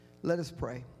Let us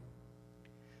pray.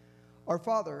 Our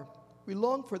Father, we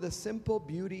long for the simple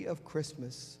beauty of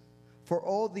Christmas, for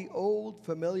all the old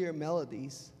familiar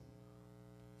melodies,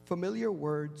 familiar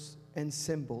words, and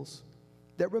symbols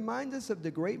that remind us of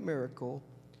the great miracle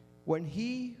when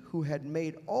He who had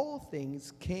made all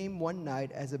things came one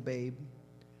night as a babe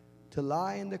to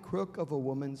lie in the crook of a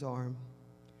woman's arm.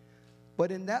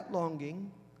 But in that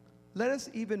longing, let us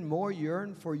even more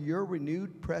yearn for your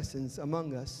renewed presence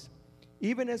among us,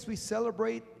 even as we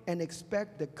celebrate and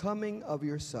expect the coming of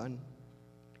your Son.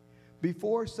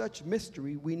 Before such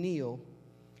mystery we kneel,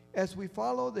 as we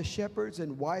follow the shepherds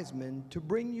and wise men to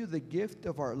bring you the gift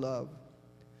of our love,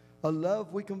 a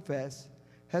love we confess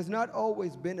has not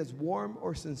always been as warm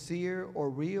or sincere or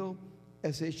real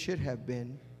as it should have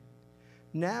been.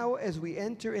 Now, as we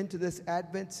enter into this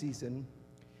Advent season,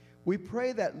 we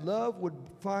pray that love would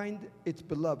find its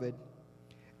beloved,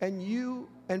 and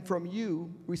from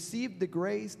you receive the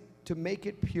grace to make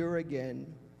it pure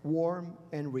again, warm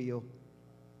and real.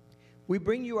 We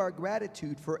bring you our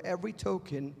gratitude for every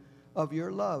token of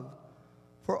your love,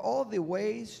 for all the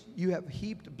ways you have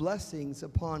heaped blessings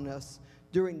upon us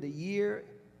during the years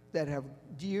that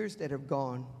have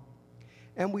gone.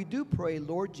 And we do pray,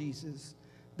 Lord Jesus,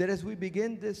 that as we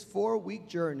begin this 4-week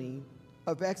journey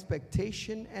of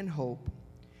expectation and hope,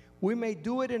 we may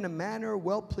do it in a manner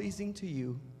well-pleasing to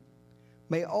you.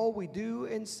 May all we do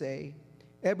and say,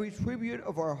 every tribute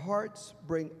of our hearts,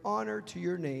 bring honor to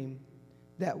your name,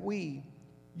 that we,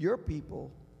 your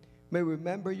people, may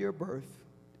remember your birth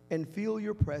and feel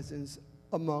your presence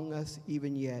among us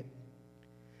even yet.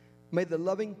 May the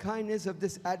loving kindness of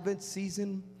this Advent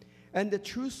season and the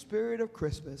true spirit of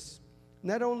Christmas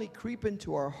not only creep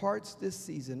into our hearts this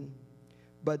season,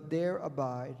 but there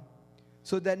abide,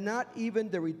 so that not even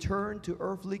the return to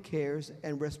earthly cares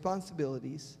and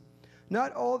responsibilities,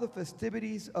 not all the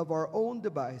festivities of our own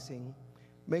devising,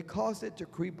 may cause it to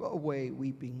creep away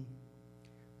weeping.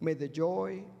 May the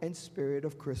joy and spirit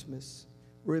of Christmas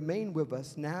remain with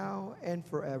us now and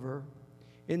forever.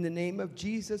 In the name of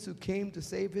Jesus, who came to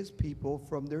save his people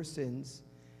from their sins,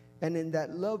 and in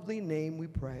that lovely name we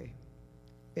pray.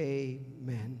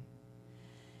 Amen.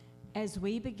 As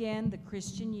we begin the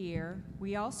Christian year,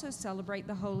 we also celebrate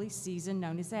the holy season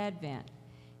known as Advent.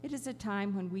 It is a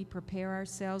time when we prepare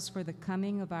ourselves for the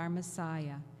coming of our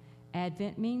Messiah.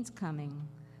 Advent means coming.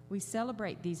 We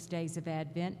celebrate these days of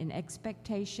Advent in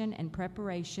expectation and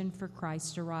preparation for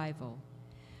Christ's arrival.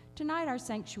 Tonight, our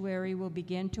sanctuary will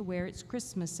begin to wear its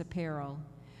Christmas apparel.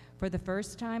 For the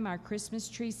first time, our Christmas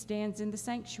tree stands in the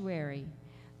sanctuary.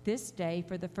 This day,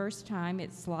 for the first time,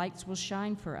 its lights will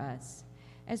shine for us.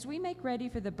 As we make ready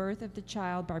for the birth of the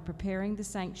child by preparing the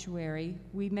sanctuary,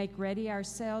 we make ready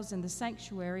ourselves in the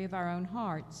sanctuary of our own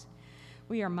hearts.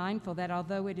 We are mindful that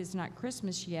although it is not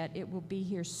Christmas yet, it will be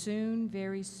here soon,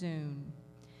 very soon.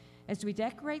 As we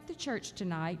decorate the church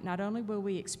tonight, not only will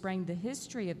we explain the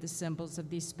history of the symbols of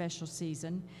this special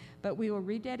season, but we will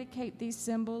rededicate these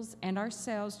symbols and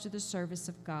ourselves to the service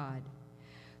of God.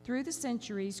 Through the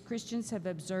centuries, Christians have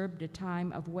observed a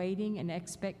time of waiting and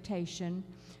expectation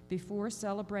before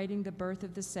celebrating the birth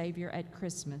of the Savior at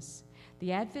Christmas.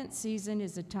 The Advent season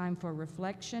is a time for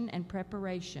reflection and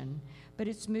preparation, but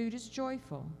its mood is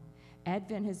joyful.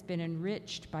 Advent has been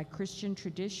enriched by Christian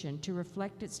tradition to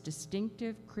reflect its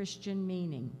distinctive Christian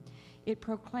meaning. It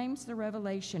proclaims the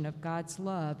revelation of God's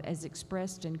love as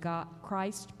expressed in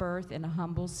Christ's birth in a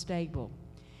humble stable,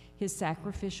 his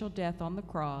sacrificial death on the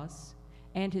cross,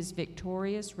 and his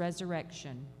victorious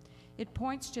resurrection. It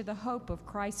points to the hope of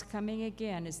Christ coming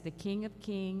again as the King of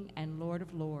Kings and Lord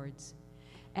of Lords.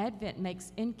 Advent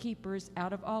makes innkeepers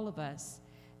out of all of us,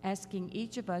 asking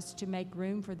each of us to make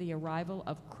room for the arrival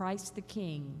of Christ the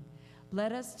King.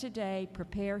 Let us today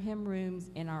prepare him rooms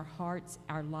in our hearts,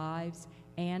 our lives,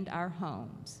 and our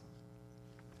homes.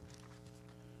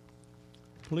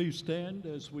 Please stand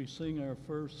as we sing our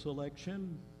first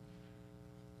selection.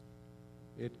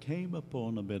 It Came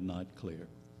Upon a Midnight Clear.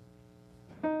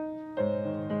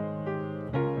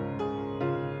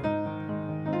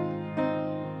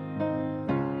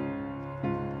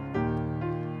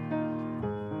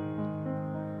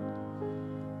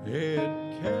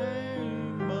 It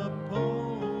came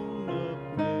upon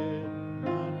a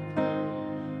midnight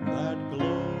clear, that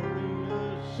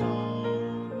glorious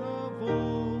song of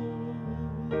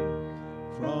old,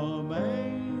 from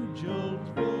angels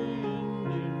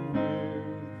bending near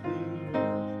the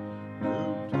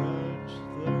earth,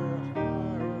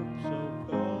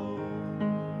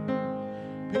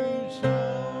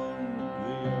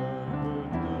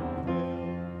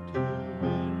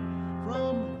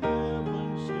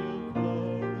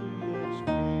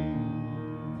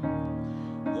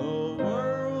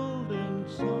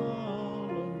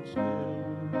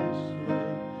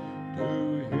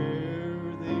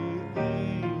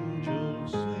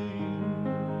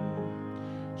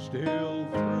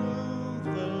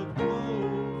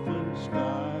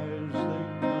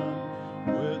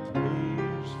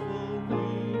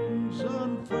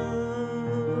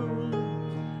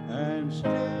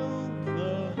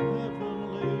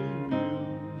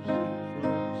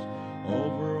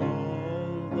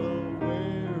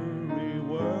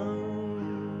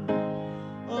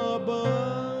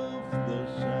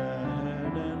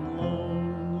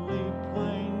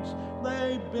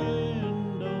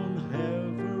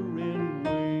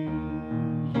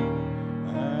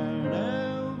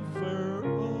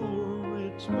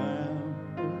 trumpets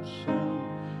bound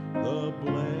sound, the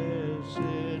blessed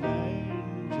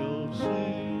angels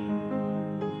sing.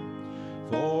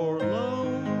 For lo,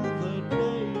 the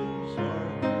days are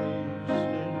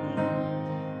hastening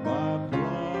on, by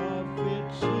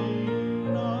prophets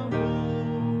seen of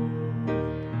old,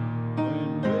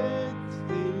 when with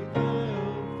the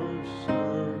ever-circling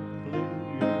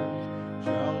years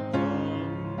shall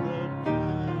come the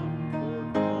time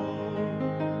foretold,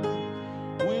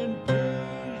 when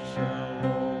peace shall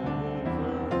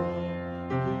overwhelm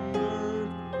the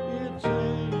earth, its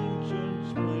ancient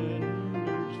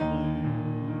splendors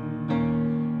flame,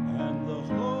 and the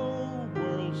whole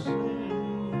world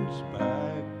sends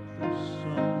back the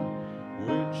sun,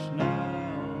 which now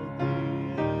the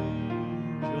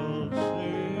angels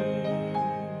sing.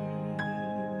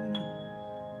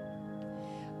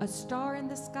 A star in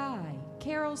the sky,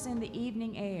 carols in the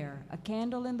evening air, a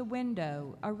candle in the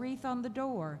window, a wreath on the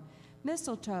door,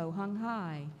 mistletoe hung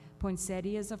high,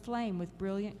 poinsettias aflame with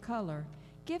brilliant color,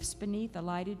 gifts beneath a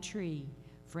lighted tree,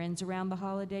 friends around the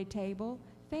holiday table,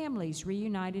 families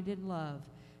reunited in love,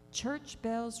 church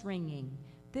bells ringing.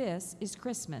 This is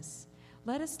Christmas.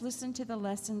 Let us listen to the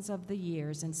lessons of the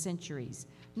years and centuries,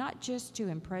 not just to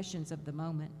impressions of the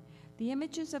moment. The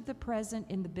images of the present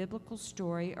in the biblical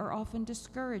story are often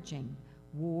discouraging: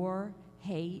 war,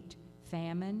 hate,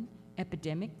 famine,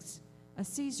 epidemics, a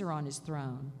Caesar on his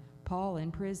throne, Paul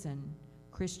in prison,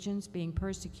 Christians being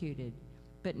persecuted.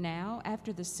 But now,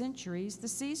 after the centuries, the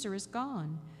Caesar is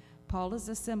gone. Paul is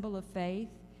a symbol of faith.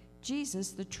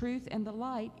 Jesus, the truth and the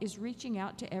light, is reaching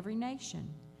out to every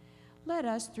nation. Let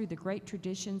us, through the great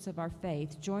traditions of our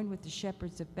faith, join with the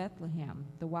shepherds of Bethlehem,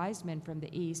 the wise men from the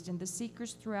east, and the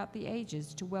seekers throughout the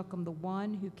ages to welcome the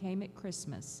one who came at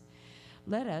Christmas.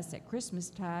 Let us, at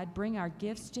Christmastide, bring our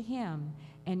gifts to him,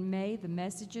 and may the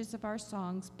messages of our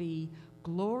songs be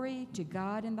glory to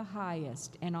God in the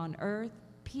highest, and on earth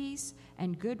peace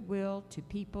and goodwill to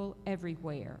people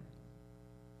everywhere.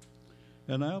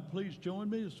 And now please join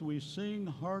me as we sing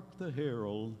Hark the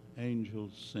Herald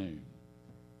Angels Sing.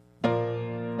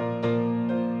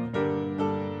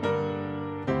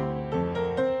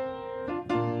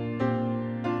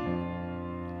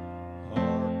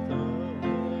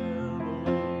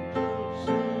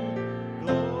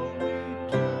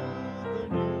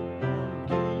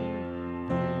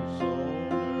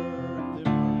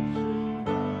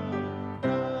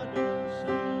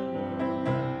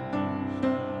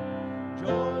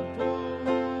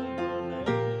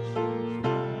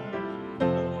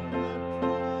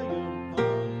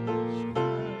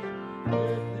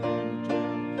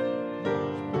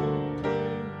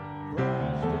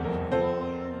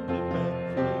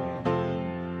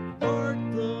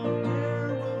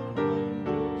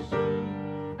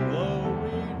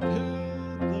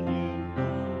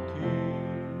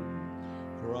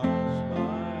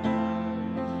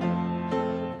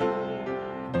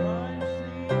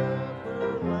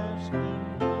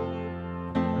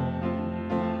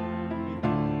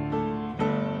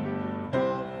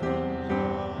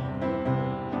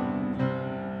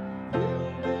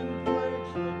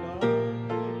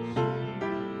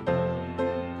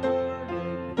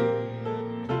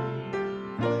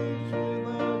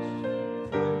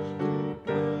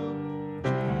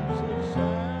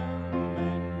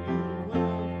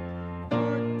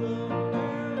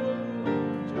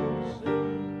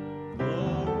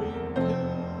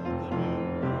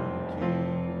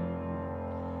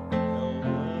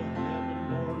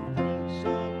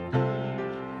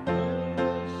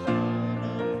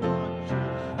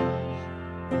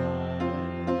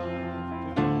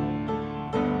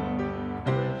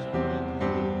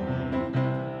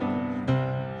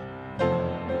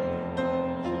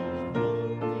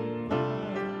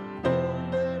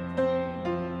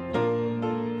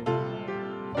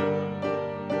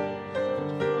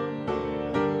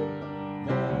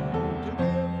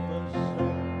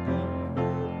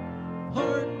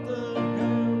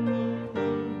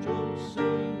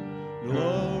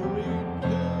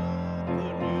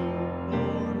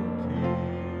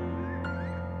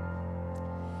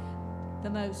 The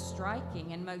most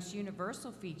striking and most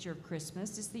universal feature of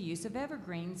Christmas is the use of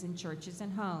evergreens in churches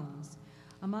and homes.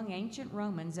 Among ancient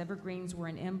Romans, evergreens were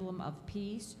an emblem of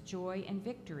peace, joy, and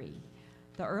victory.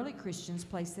 The early Christians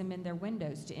placed them in their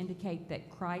windows to indicate that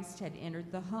Christ had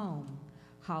entered the home.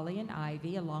 Holly and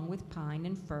ivy, along with pine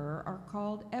and fir, are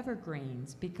called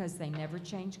evergreens because they never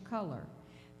change color.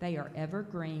 They are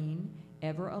evergreen,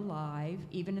 ever alive,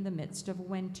 even in the midst of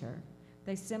winter.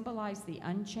 They symbolize the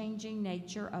unchanging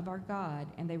nature of our God,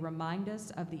 and they remind us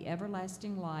of the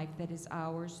everlasting life that is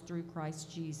ours through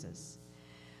Christ Jesus.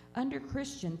 Under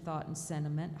Christian thought and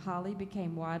sentiment, holly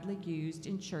became widely used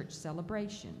in church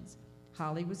celebrations.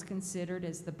 Holly was considered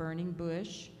as the burning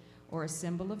bush, or a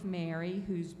symbol of Mary,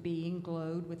 whose being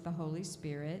glowed with the Holy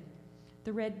Spirit.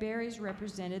 The red berries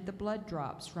represented the blood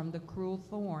drops from the cruel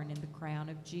thorn in the crown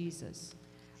of Jesus.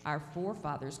 Our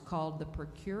forefathers called the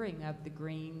procuring of the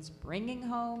greens bringing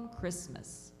home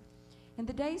Christmas. In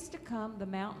the days to come, the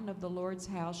mountain of the Lord's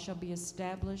house shall be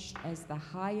established as the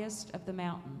highest of the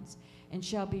mountains, and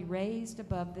shall be raised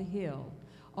above the hill.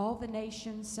 All the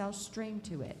nations shall stream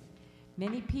to it.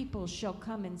 Many people shall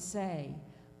come and say,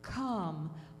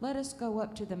 "Come, let us go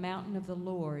up to the mountain of the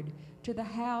Lord, to the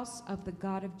house of the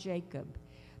God of Jacob,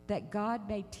 that God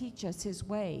may teach us his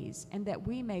ways, and that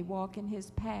we may walk in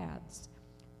his paths."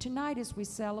 Tonight, as we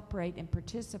celebrate and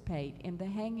participate in the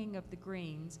hanging of the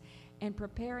greens and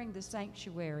preparing the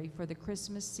sanctuary for the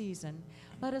Christmas season,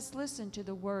 let us listen to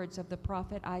the words of the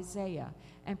prophet Isaiah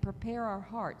and prepare our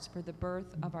hearts for the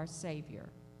birth of our Savior.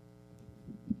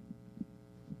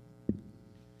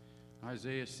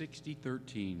 Isaiah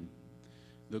 60:13.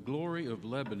 The glory of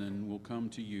Lebanon will come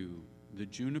to you, the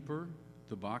juniper,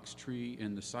 the box tree,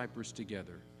 and the cypress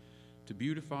together, to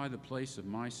beautify the place of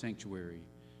my sanctuary,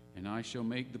 and I shall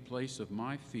make the place of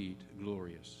my feet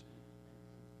glorious.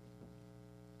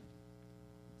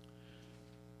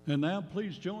 And now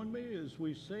please join me as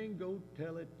we sing Go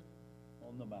Tell It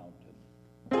on the Mountain.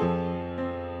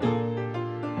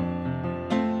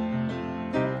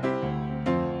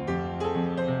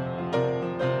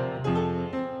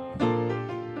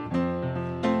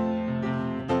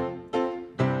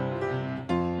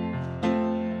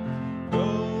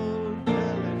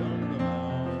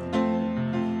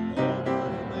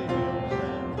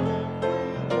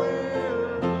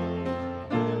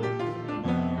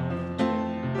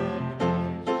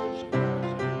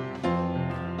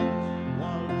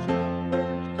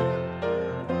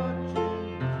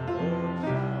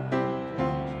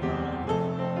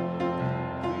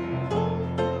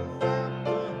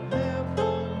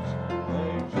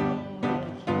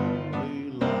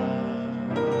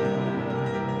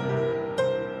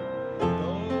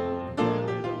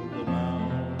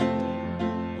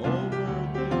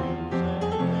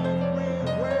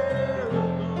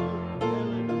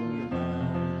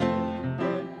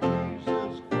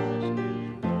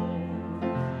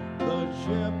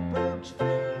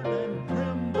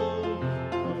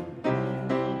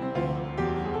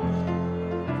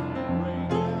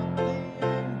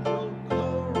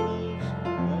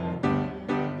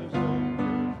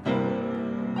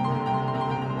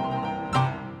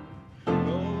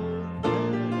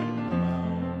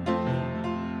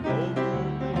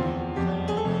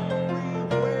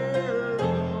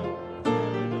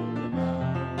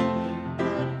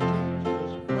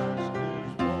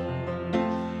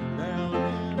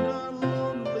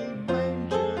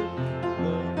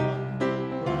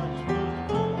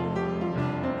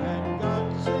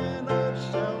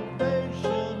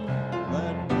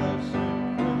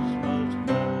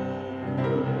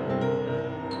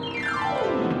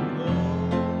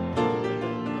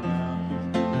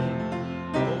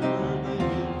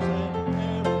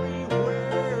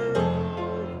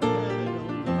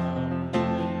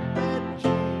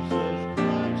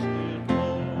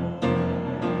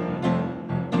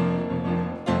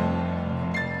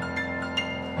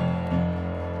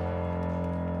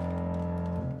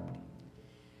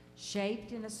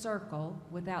 Shaped in a circle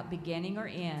without beginning or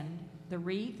end, the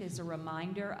wreath is a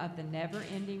reminder of the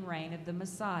never-ending reign of the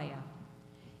Messiah.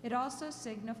 It also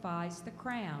signifies the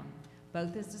crown,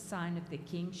 both as a sign of the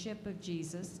kingship of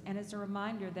Jesus and as a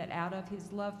reminder that out of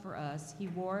his love for us, he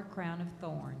wore a crown of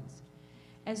thorns.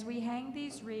 As we hang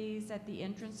these wreaths at the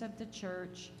entrance of the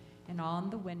church and on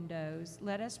the windows,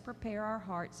 let us prepare our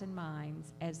hearts and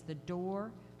minds as the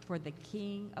door for the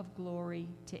King of glory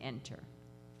to enter.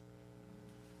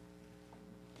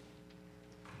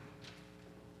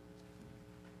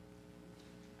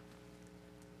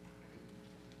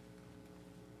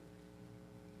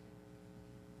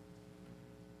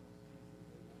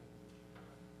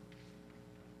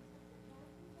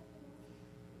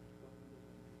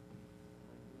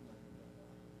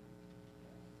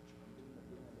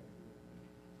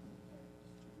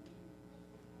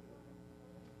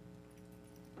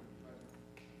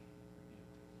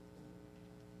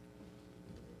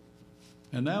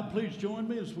 And now please join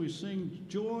me as we sing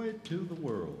Joy to the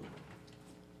World.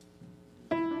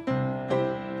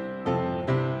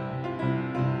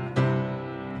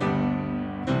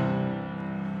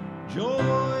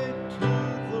 Joy to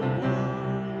the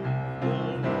world, the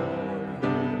Lord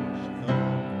is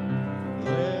come.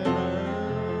 Let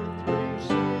earth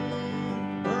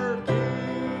receive her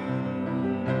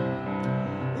King.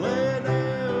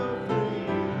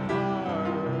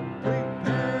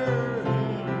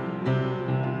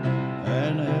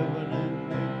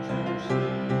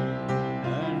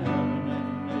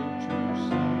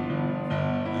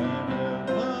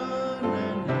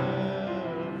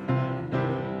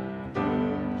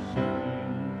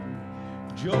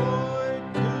 Joy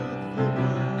to the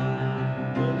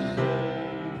world, the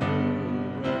Savior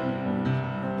reigns.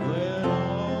 Let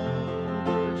all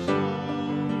their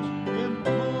songs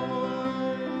employ,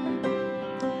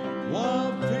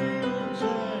 while fields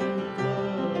and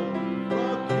floods,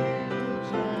 rock hills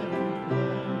and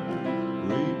plains,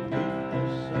 repeat the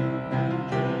sounding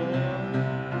joy,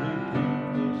 repeat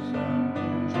the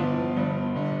sounding joy,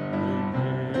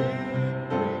 repeat the sounding joy. He rules the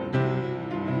world with truth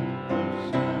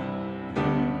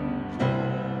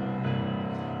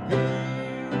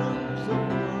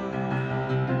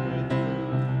and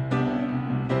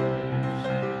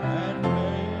grace, and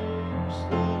makes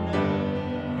the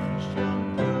nation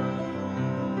prove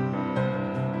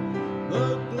the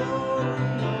glory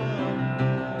of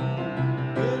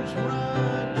His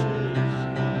righteousness,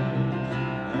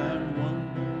 and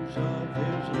wonders of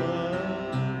His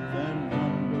love, and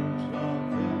wonders of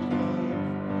His love,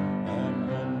 and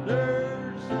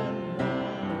wonders of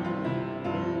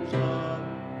His love.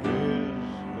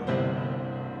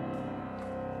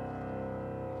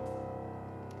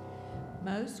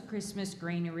 Most Christmas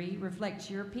greenery reflects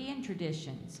European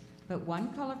traditions, but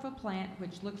one colorful plant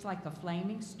which looks like a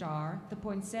flaming star, the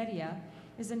poinsettia,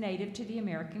 is a native to the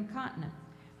American continent.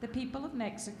 The people of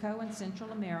Mexico and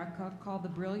Central America call the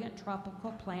brilliant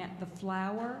tropical plant the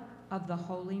flower of the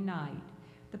holy night.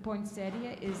 The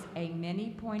poinsettia is a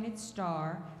many-pointed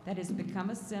star that has become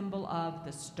a symbol of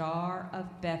the Star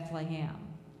of Bethlehem.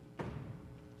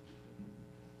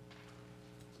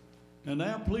 And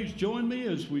now please join me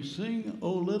as we sing,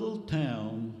 O Little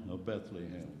Town of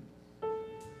Bethlehem.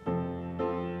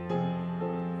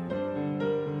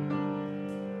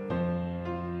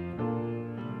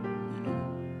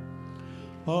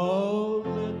 Oh,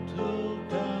 little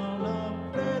town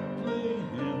of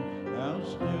Bethlehem, how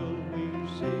still we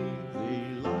see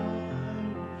thee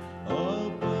lie.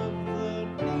 Above the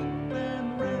deep and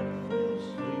restful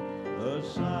sleep, the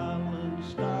silent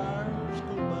stars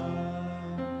go by.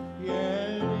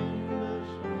 Yet in the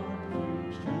sparkling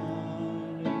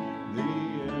shining, the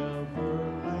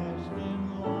everlasting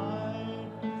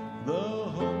light, the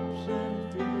hopes and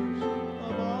fears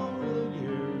of all the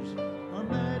years are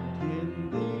met in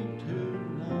thee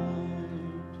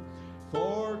tonight.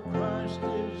 For Christ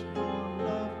is born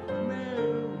of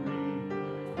Mary,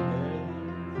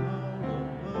 heaven out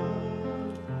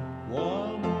above.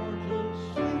 While mortals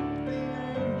sleep, the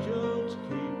angels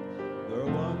keep their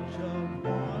watch of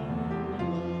wondering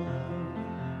love.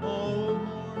 Oh,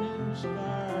 morning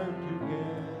star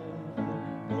together,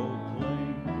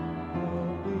 proclaim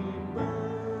holy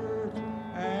birth,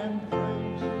 and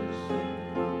praises sing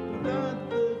to God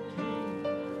the King,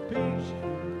 peace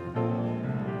on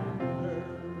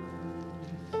earth.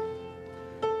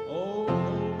 O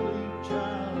holy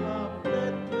child of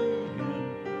Bethlehem,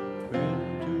 bend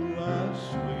to us,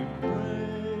 we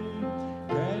pray.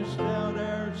 Cast out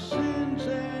our sins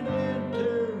and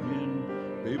enter in.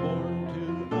 Be born to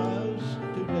us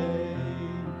today.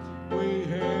 We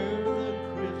hear the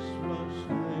Christmas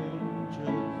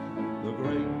angel, the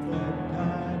great glad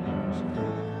tidings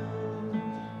tell.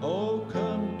 Oh,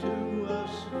 come to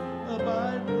us,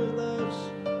 abide with us,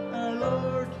 our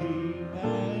Lord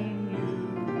Emmanuel.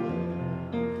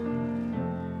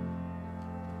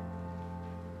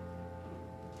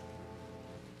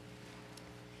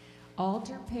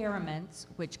 Altar paraments,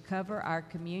 which cover our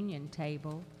communion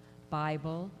table,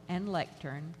 Bible, and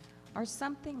lectern, are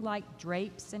something like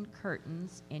drapes and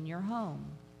curtains in your home.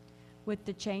 With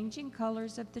the changing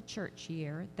colors of the church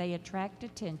year, they attract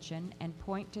attention and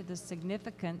point to the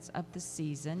significance of the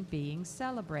season being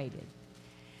celebrated.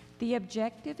 The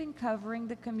objective in covering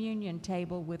the communion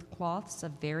table with cloths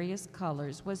of various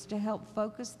colors was to help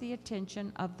focus the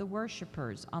attention of the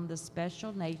worshipers on the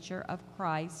special nature of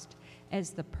Christ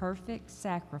as the perfect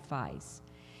sacrifice.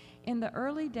 In the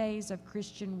early days of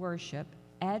Christian worship,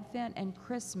 Advent and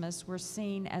Christmas were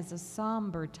seen as a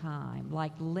somber time,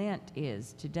 like Lent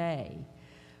is today.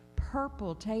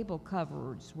 Purple table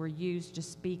covers were used to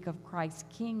speak of Christ's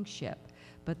kingship,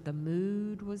 but the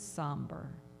mood was somber.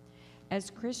 As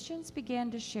Christians began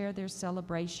to share their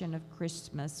celebration of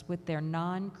Christmas with their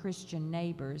non-Christian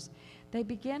neighbors, they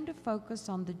began to focus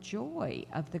on the joy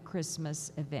of the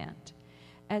Christmas event.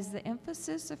 As the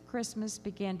emphasis of Christmas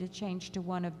began to change to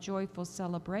one of joyful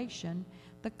celebration,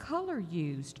 the color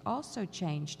used also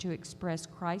changed to express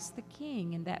Christ the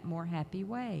King in that more happy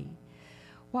way.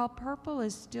 While purple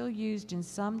is still used in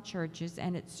some churches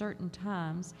and at certain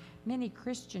times, many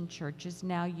Christian churches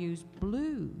now use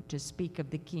blue to speak of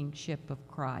the kingship of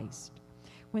Christ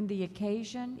when the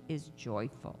occasion is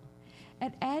joyful.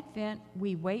 At Advent,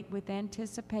 we wait with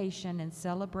anticipation and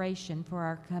celebration for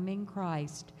our coming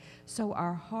Christ, so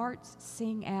our hearts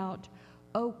sing out,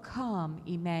 "O come,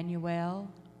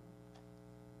 Emmanuel."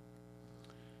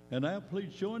 And now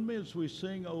please join me as we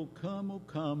sing, O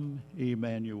come,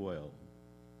 Emmanuel.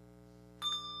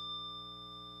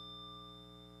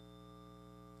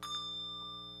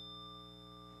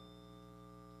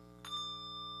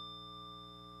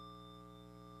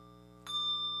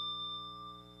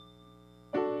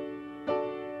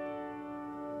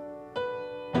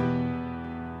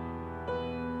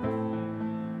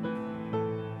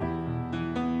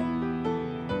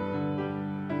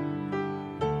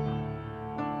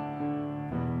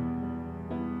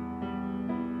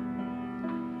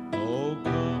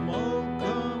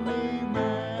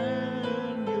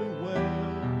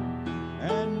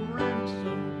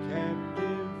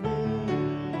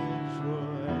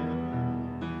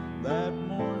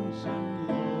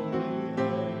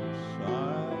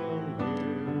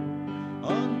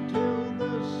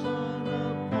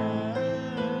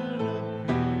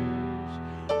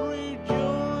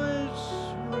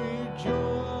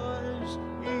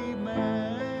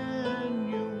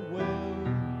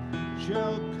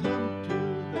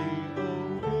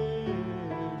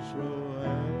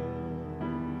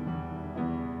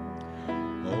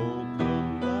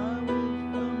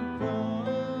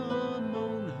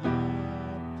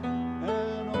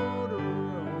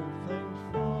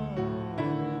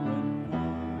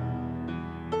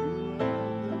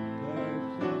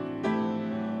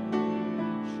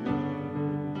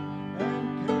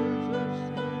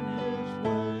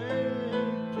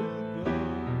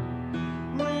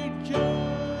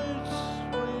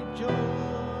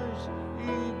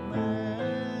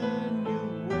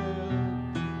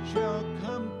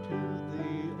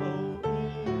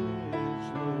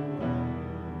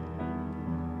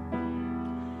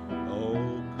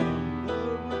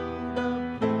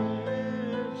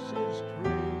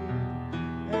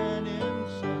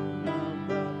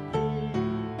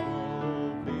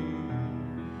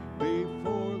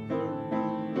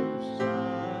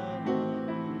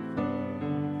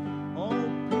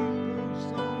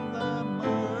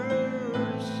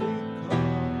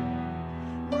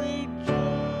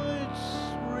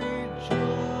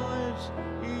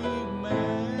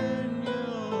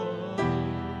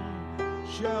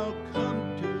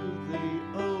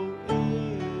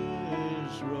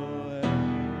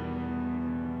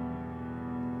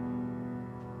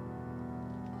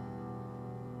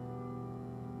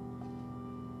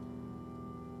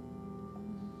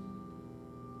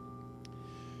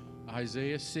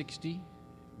 Isaiah 60,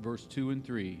 verse 2 and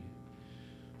 3.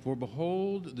 For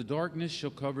behold, the darkness shall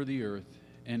cover the earth,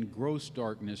 and gross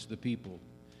darkness the people.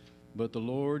 But the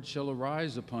Lord shall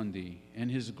arise upon thee, and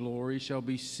his glory shall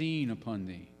be seen upon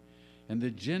thee. And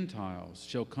the Gentiles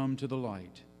shall come to the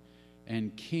light,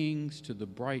 and kings to the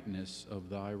brightness of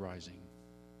thy rising.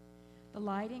 The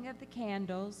lighting of the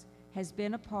candles has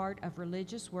been a part of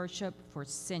religious worship for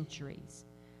centuries.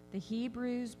 The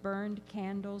Hebrews burned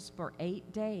candles for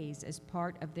 8 days as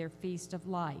part of their Feast of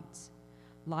Lights.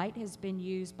 Light has been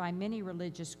used by many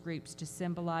religious groups to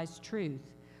symbolize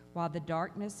truth, while the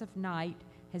darkness of night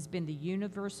has been the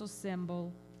universal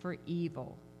symbol for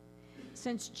evil.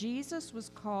 Since Jesus was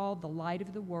called the light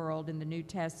of the world in the New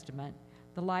Testament,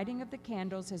 the lighting of the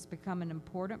candles has become an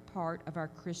important part of our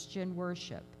Christian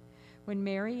worship. When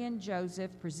Mary and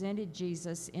Joseph presented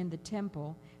Jesus in the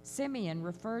temple, Simeon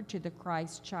referred to the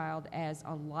Christ child as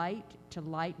a light to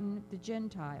lighten the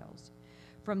Gentiles.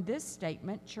 From this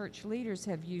statement, church leaders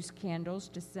have used candles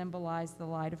to symbolize the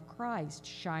light of Christ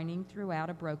shining throughout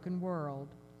a broken world.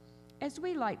 As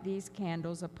we light these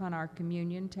candles upon our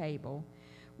communion table,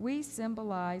 we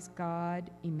symbolize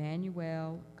God,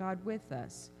 Emmanuel, God with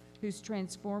us, whose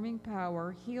transforming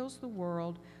power heals the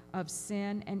world of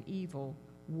sin and evil,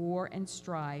 war and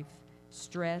strife,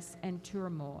 stress and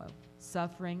turmoil,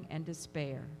 suffering and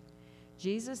despair.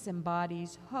 Jesus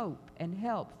embodies hope and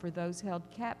help for those held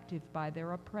captive by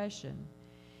their oppression.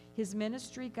 His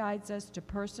ministry guides us to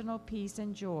personal peace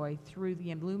and joy through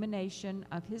the illumination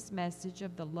of his message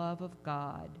of the love of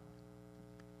God.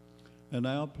 And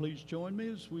now please join me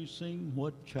as we sing,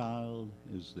 What Child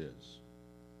Is This?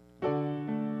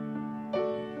 Room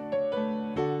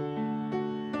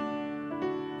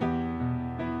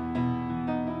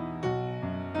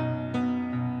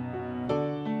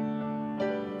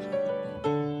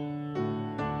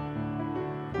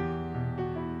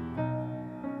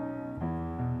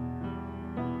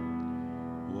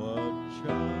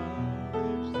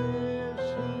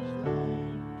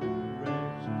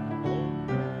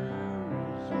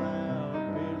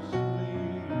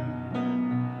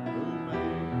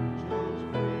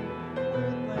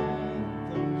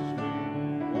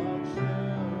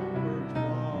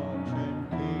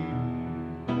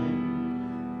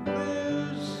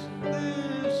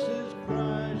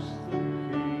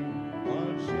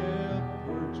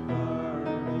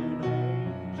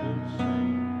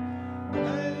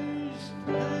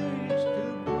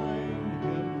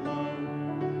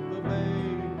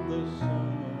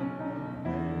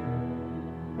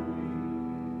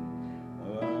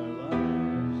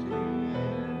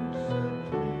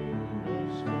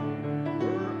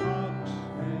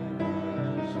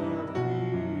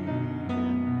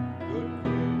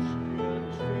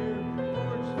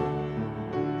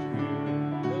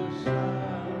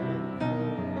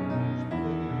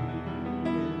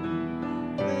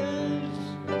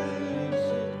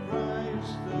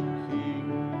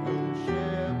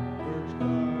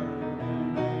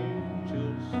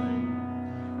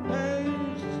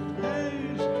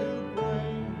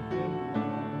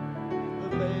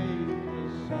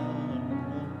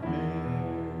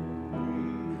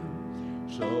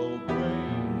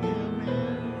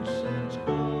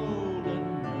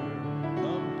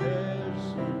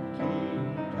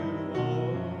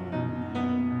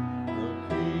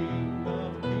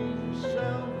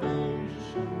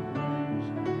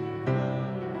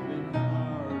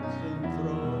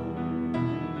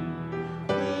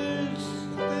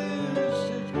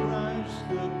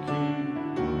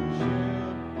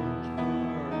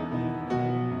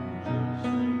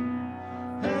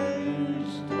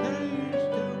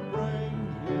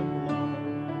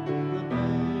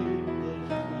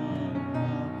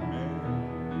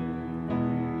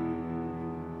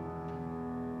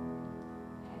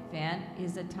Advent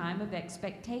is a time of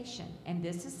expectation, and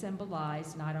this is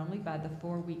symbolized not only by the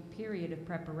 4-week period of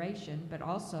preparation, but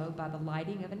also by the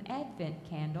lighting of an Advent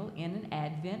candle in an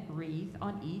Advent wreath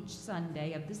on each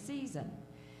Sunday of the season.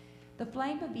 The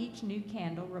flame of each new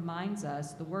candle reminds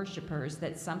us, the worshipers,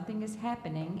 that something is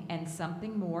happening and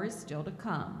something more is still to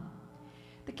come.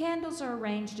 The candles are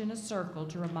arranged in a circle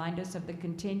to remind us of the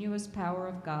continuous power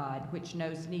of God, which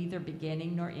knows neither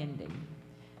beginning nor ending.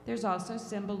 There's also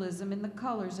symbolism in the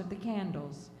colors of the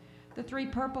candles. The 3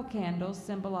 purple candles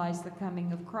symbolize the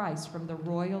coming of Christ from the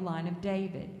royal line of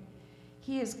David.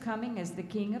 He is coming as the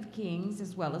King of Kings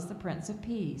as well as the Prince of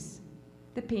Peace.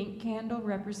 The pink candle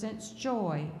represents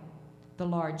joy. The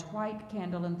large white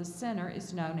candle in the center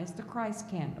is known as the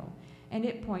Christ candle, and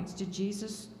it points to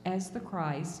Jesus as the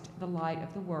Christ, the light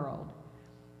of the world.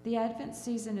 The Advent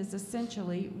season is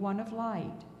essentially one of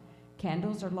light.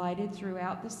 Candles are lighted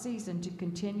throughout the season to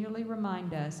continually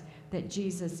remind us that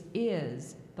Jesus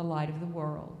is the light of the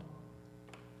world.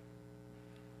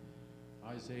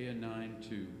 Isaiah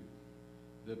 9:2.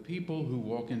 The people who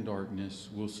walk in darkness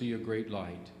will see a great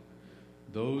light.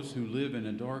 Those who live in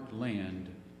a dark land,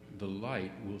 the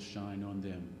light will shine on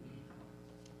them.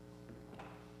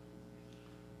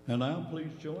 And now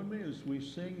please join me as we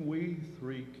sing We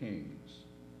Three Kings.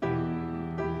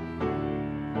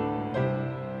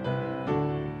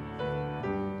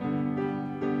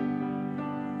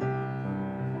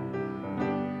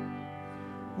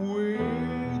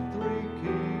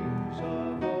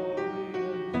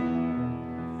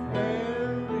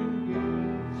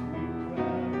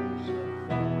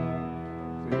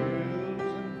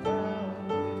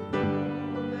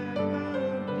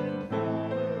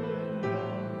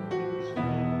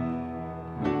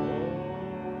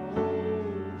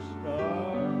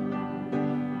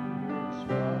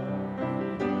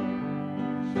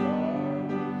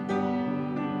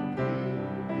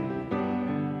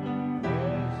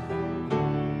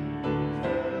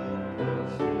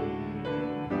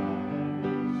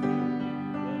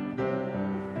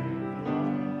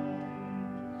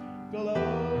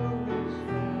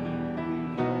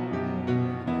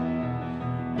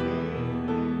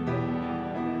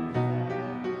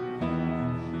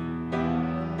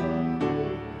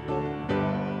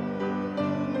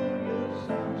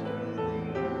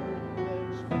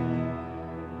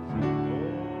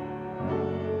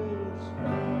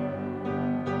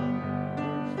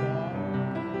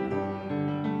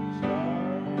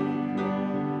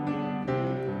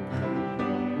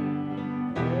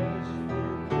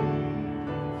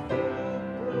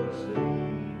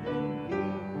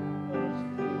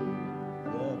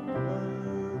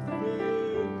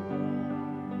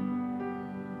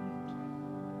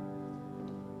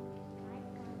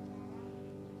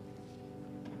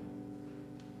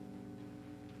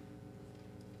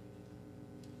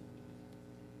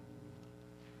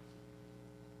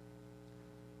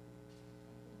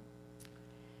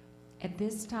 At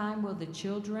this time, will the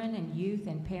children and youth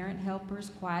and parent helpers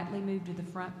quietly move to the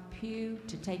front pew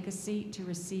to take a seat to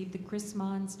receive the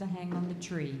chrismons to hang on the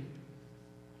tree?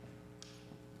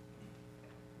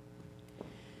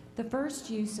 The first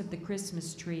use of the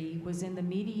Christmas tree was in the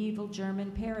medieval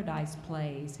German paradise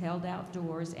plays held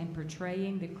outdoors and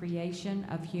portraying the creation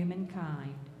of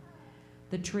humankind.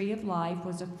 The tree of life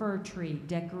was a fir tree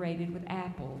decorated with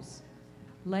apples.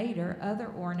 Later, other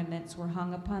ornaments were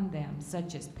hung upon them,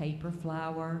 such as paper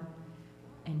flower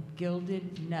and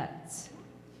gilded nuts.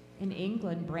 In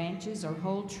England, branches or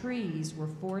whole trees were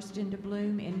forced into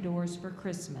bloom indoors for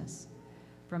Christmas.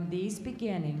 From these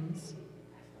beginnings,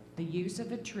 the use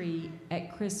of a tree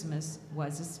at Christmas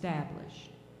was established.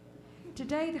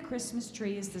 Today, the Christmas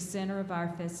tree is the center of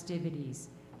our festivities.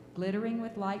 Glittering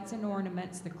with lights and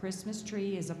ornaments, the Christmas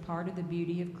tree is a part of the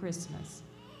beauty of Christmas.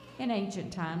 In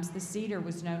ancient times, the cedar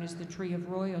was known as the tree of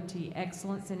royalty,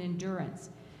 excellence, and endurance.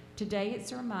 Today,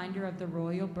 it's a reminder of the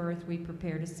royal birth we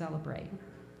prepare to celebrate.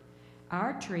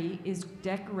 Our tree is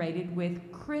decorated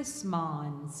with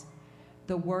chrismons.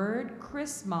 The word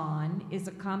chrismon is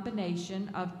a combination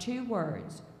of 2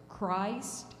 words,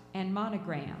 Christ and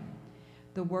monogram.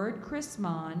 The word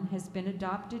chrismon has been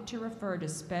adopted to refer to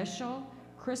special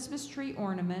Christmas tree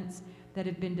ornaments that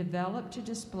have been developed to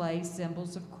display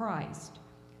symbols of Christ.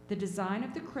 The design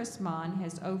of the chrismon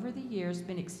has over the years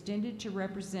been extended to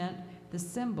represent the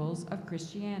symbols of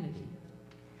Christianity.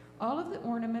 All of the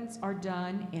ornaments are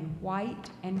done in white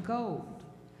and gold.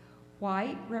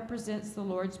 White represents the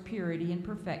Lord's purity and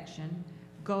perfection.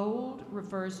 Gold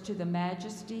refers to the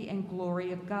majesty and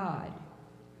glory of God.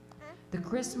 The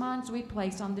chrismons we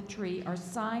place on the tree are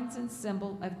signs and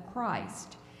symbols of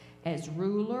Christ as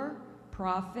ruler,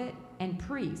 prophet, and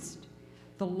priest.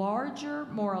 The larger,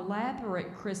 more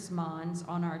elaborate chrismons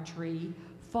on our tree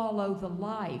follow the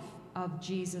life of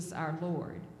Jesus our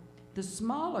Lord. The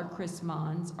smaller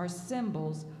chrismons are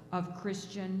symbols of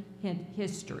Christian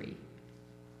history.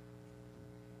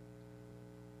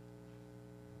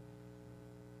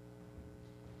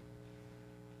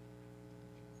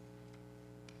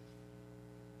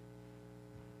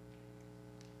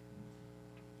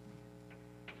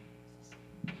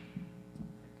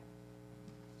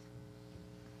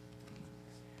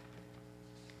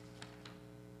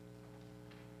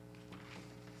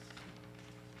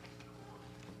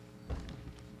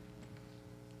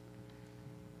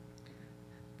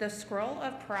 The scroll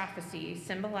of prophecy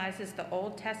symbolizes the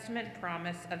Old Testament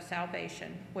promise of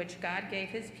salvation, which God gave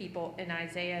his people in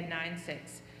Isaiah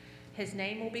 9:6. His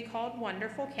name will be called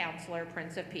Wonderful Counselor,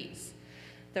 Prince of Peace.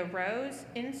 The rose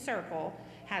in circle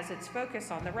has its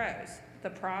focus on the rose. The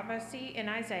prophecy in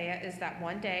Isaiah is that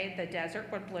one day the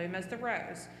desert would bloom as the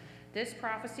rose. This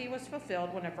prophecy was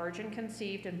fulfilled when a virgin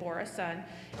conceived and bore a son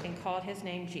and called his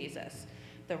name Jesus.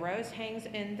 The rose hangs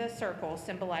in the circle,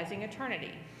 symbolizing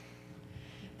eternity.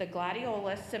 The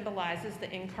gladiolus symbolizes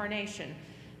the incarnation,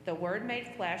 the Word made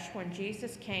flesh when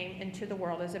Jesus came into the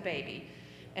world as a baby.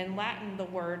 In Latin, the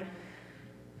word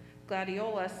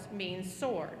gladiolus means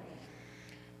sword.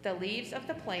 The leaves of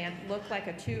the plant look like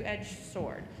a two-edged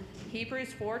sword.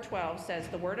 Hebrews 4:12 says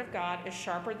the Word of God is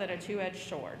sharper than a two-edged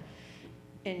sword.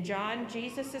 In John,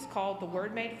 Jesus is called the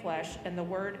Word made flesh, and the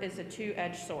Word is a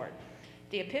two-edged sword.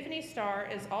 The Epiphany star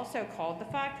is also called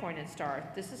the five-pointed star.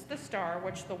 This is the star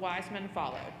which the wise men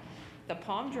followed. The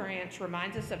palm branch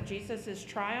reminds us of Jesus'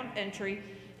 triumph entry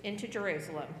into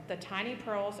Jerusalem. The tiny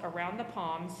pearls around the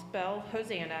palms spell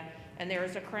Hosanna, and there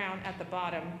is a crown at the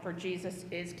bottom, for Jesus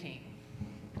is King.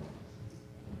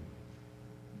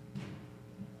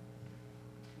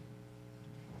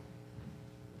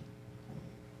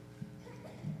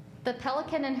 The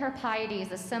pelican in her piety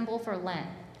is a symbol for Lent.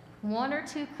 One or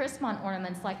two chrismon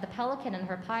ornaments like the pelican in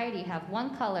her piety have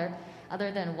one color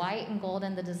other than white and gold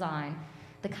in the design.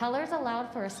 The colors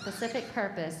allowed for a specific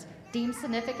purpose, deemed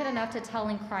significant enough to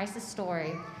telling Christ's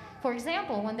story. For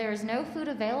example, when there is no food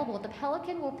available, the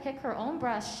pelican will pick her own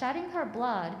breast, shedding her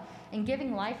blood and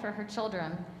giving life for her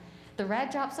children. The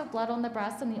red drops of blood on the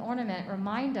breast and the ornament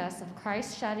remind us of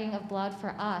Christ's shedding of blood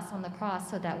for us on the cross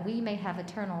so that we may have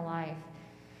eternal life.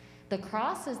 The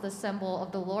cross is the symbol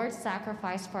of the Lord's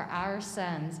sacrifice for our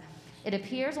sins. It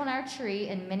appears on our tree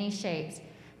in many shapes.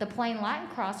 The plain Latin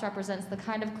cross represents the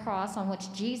kind of cross on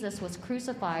which Jesus was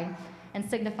crucified and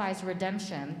signifies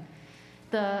redemption.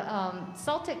 The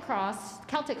Celtic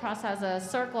cross has a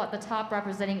circle at the top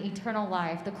representing eternal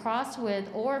life. The cross with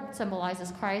orb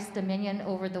symbolizes Christ's dominion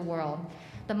over the world.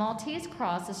 The Maltese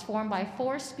cross is formed by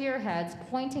four spearheads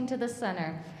pointing to the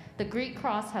center. The Greek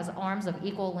cross has arms of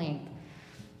equal length.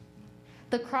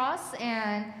 The cross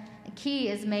and key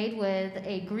is made with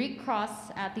a Greek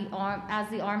cross at the arm, as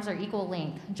the arms are equal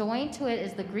length. Joined to it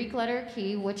is the Greek letter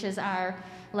chi, which is our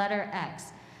letter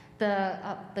X.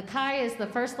 The chi is the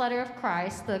first letter of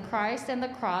Christ. The Christ and the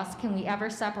cross, can we ever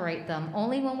separate them?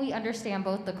 Only when we understand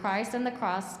both the Christ and the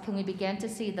cross can we begin to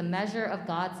see the measure of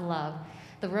God's love.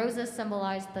 The roses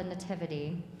symbolize the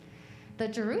nativity. The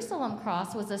Jerusalem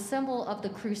cross was a symbol of the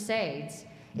Crusades.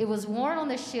 It was worn on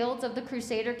the shields of the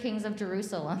Crusader kings of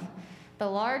Jerusalem. The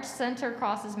large center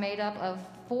cross is made up of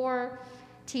four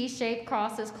T-shaped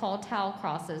crosses called tau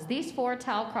crosses. These four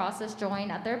tau crosses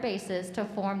join at their bases to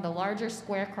form the larger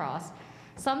square cross.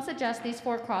 Some suggest these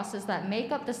four crosses that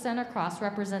make up the center cross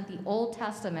represent the Old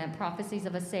Testament prophecies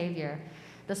of a Savior.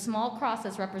 The small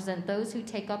crosses represent those who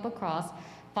take up a cross,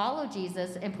 follow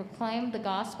Jesus, and proclaim the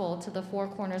gospel to the four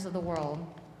corners of the world.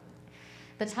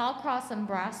 The tau cross and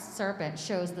brass serpent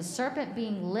shows the serpent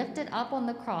being lifted up on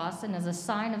the cross and is a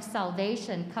sign of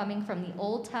salvation coming from the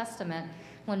Old Testament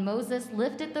when Moses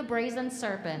lifted the brazen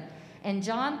serpent. In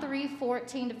John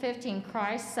 3:14-15,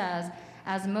 Christ says,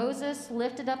 "As Moses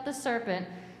lifted up the serpent,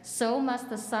 so must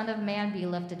the Son of Man be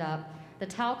lifted up." The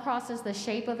tau cross is the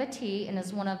shape of a T and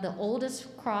is one of the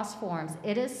oldest cross forms.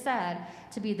 It is said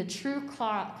to be the true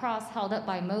cross held up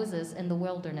by Moses in the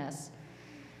wilderness.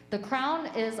 The crown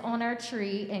is on our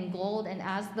tree in gold and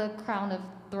as the crown of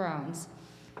thorns.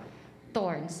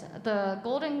 The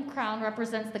golden crown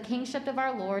represents the kingship of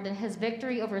our Lord and his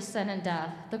victory over sin and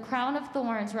death. The crown of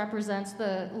thorns represents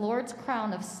the Lord's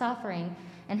crown of suffering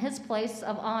and his place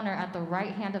of honor at the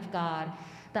right hand of God.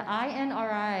 The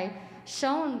INRI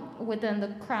shown within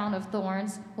the crown of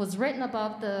thorns was written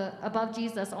above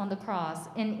Jesus on the cross.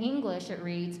 In English, it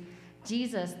reads,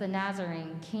 "Jesus the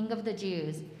Nazarene, King of the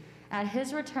Jews." At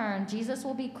his return, Jesus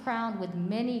will be crowned with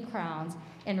many crowns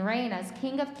and reign as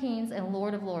King of Kings and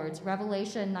Lord of Lords.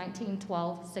 Revelation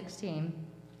 19:12-16.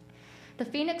 The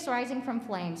phoenix rising from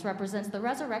flames represents the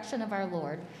resurrection of our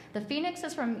Lord. The phoenix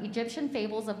is from Egyptian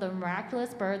fables of the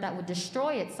miraculous bird that would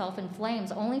destroy itself in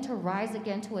flames only to rise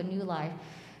again to a new life.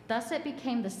 Thus it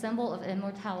became the symbol of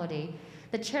immortality.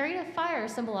 The chariot of fire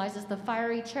symbolizes the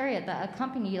fiery chariot that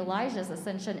accompanied Elijah's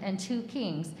ascension in 2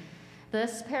 Kings.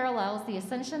 This parallels the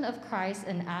ascension of Christ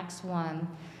in Acts 1.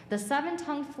 The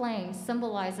 7-tongued flame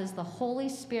symbolizes the Holy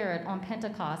Spirit on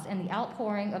Pentecost and the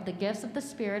outpouring of the gifts of the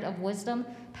Spirit of wisdom,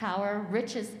 power,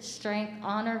 riches, strength,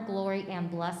 honor, glory,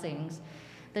 and blessings.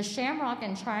 The shamrock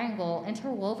and triangle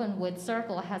interwoven wood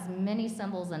circle has many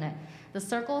symbols in it. The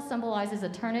circle symbolizes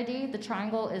eternity, the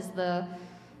triangle is the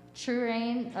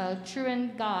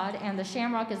triune God, and the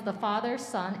shamrock is the Father,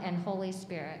 Son, and Holy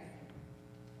Spirit.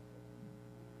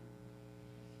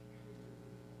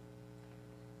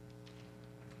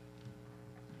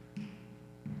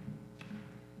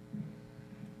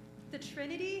 The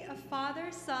Trinity of Father,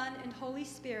 Son, and Holy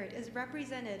Spirit is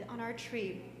represented on our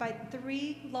tree by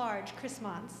 3 large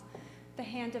chrismons. The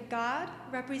hand of God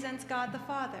represents God the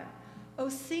Father. O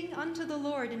sing unto the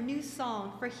Lord a new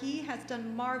song, for he has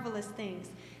done marvelous things.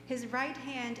 His right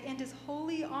hand and his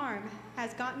holy arm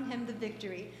has gotten him the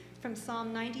victory, from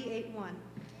Psalm 98:1.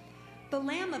 The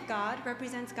Lamb of God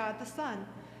represents God the Son.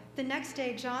 The next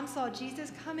day John saw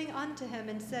Jesus coming unto him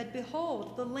and said,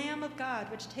 Behold, the Lamb of God,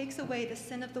 which takes away the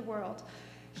sin of the world.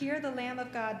 Here the Lamb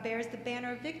of God bears the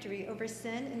banner of victory over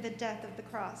sin and the death of the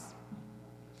cross.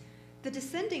 The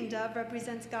descending dove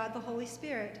represents God the Holy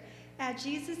Spirit. At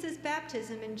Jesus'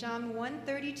 baptism in John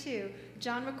 1:32,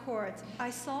 John records,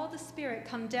 I saw the Spirit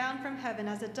come down from heaven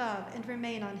as a dove and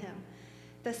remain on him.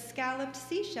 The scalloped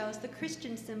seashell is the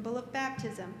Christian symbol of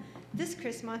baptism. This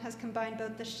chrismon has combined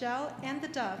both the shell and the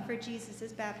dove for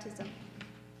Jesus' baptism.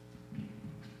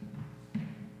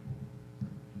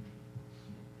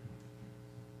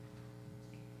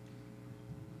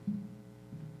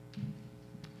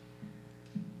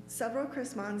 Several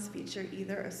chrismons feature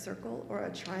either a circle or a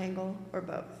triangle or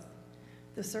both.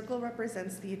 The circle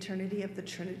represents the eternity of the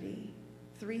Trinity.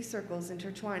 3 circles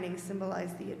intertwining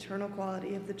symbolize the eternal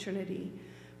quality of the Trinity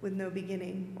with no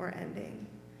beginning or ending.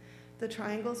 The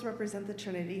triangles represent the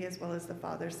Trinity as well as the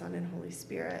Father, Son, and Holy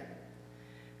Spirit.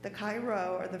 The Chi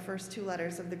Rho are the first 2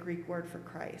 letters of the Greek word for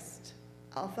Christ.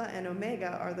 Alpha and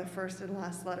Omega are the first and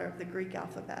last letter of the Greek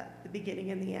alphabet, the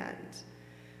beginning and the end.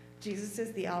 Jesus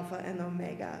is the Alpha and the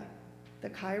Omega.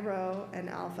 The Chi Rho and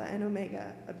Alpha and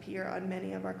Omega appear on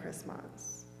many of our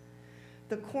chrismons.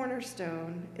 The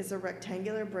cornerstone is a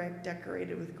rectangular brick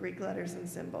decorated with Greek letters and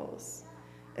symbols.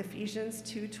 Ephesians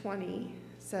 2:20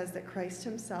 says that Christ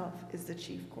himself is the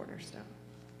chief cornerstone.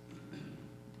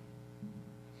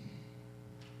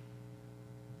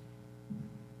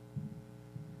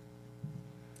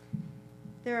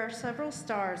 There are several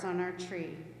stars on our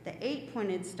tree. The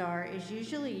 8-pointed star is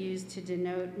usually used to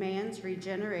denote man's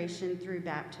regeneration through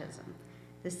baptism.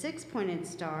 The 6-pointed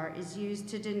star is used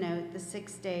to denote the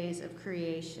 6 days of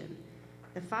creation.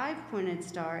 The 5-pointed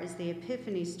star is the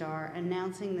Epiphany star,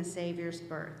 announcing the Savior's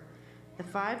birth. The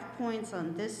 5 points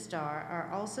on this star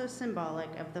are also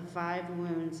symbolic of the 5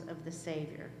 wounds of the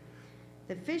Savior.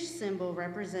 The fish symbol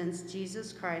represents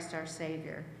Jesus Christ, our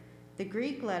Savior. The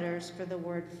Greek letters for the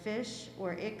word fish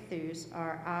or ichthus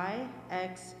are I,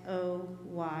 X, O,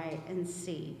 Y, and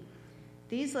C.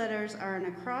 These letters are an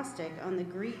acrostic on the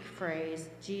Greek phrase,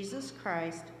 Jesus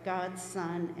Christ, God's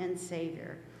Son and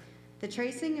Savior. The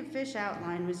tracing of fish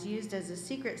outline was used as a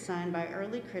secret sign by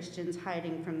early Christians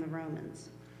hiding from the Romans.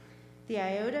 The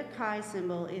iota chi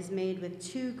symbol is made with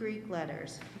 2 Greek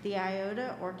letters. The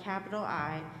iota, or capital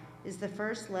I, is the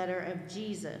first letter of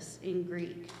Jesus in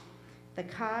Greek. The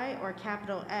chi, or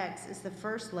capital X, is the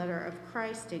first letter of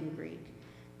Christ in Greek.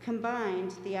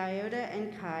 Combined, the iota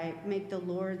and chi make the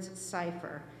Lord's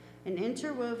cipher, an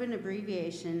interwoven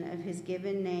abbreviation of his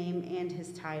given name and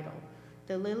his title.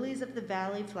 The lilies of the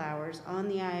valley flowers on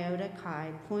the iota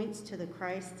chi points to the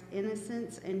Christ's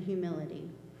innocence and humility.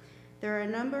 There are a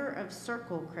number of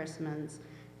circle chrismons.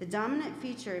 The dominant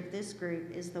feature of this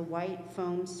group is the white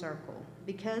foam circle.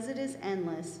 Because it is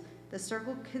endless, the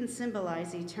circle can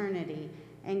symbolize eternity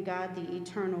and God, the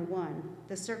Eternal One.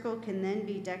 The circle can then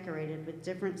be decorated with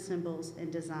different symbols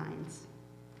and designs.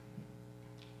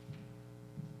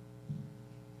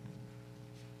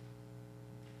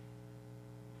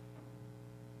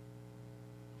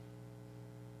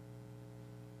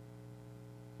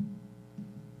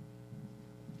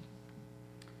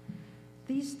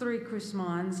 These 3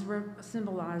 chrismons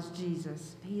symbolize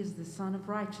Jesus. He is the Son of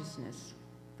Righteousness.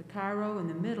 The Cairo in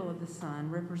the middle of the sun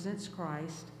represents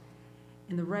Christ,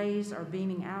 and the rays are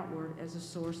beaming outward as a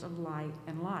source of light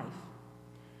and life.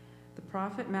 The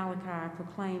prophet Malachi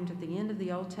proclaimed at the end of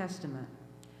the Old Testament,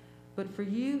 "But for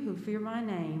you who fear my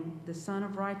name, the Son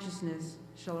of Righteousness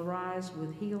shall arise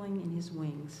with healing in his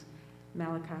wings."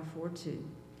 Malachi 4:2.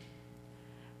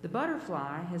 The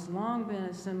butterfly has long been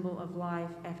a symbol of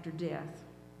life after death.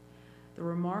 The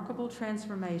remarkable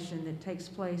transformation that takes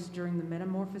place during the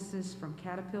metamorphosis from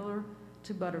caterpillar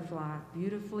to butterfly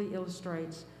beautifully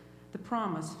illustrates the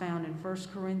promise found in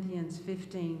 1 Corinthians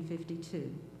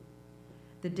 15:52.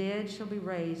 The dead shall be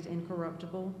raised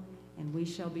incorruptible, and we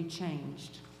shall be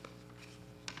changed.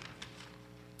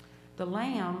 The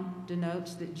lamb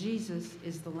denotes that Jesus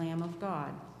is the Lamb of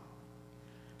God.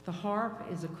 The harp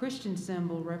is a Christian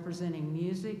symbol representing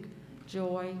music,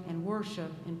 joy, and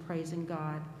worship in praising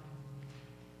God.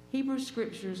 Hebrew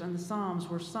scriptures and the Psalms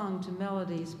were sung to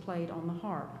melodies played on the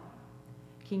harp.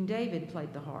 King David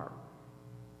played the harp.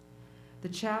 The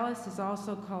chalice is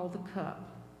also called the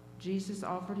cup. Jesus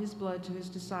offered his blood to his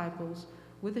disciples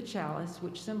with a chalice,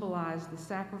 which symbolized the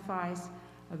sacrifice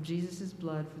of Jesus'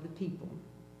 blood for the people.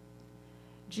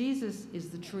 Jesus is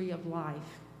the tree of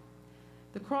life.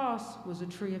 The cross was a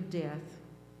tree of death,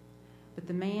 but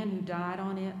the man who died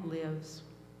on it lives.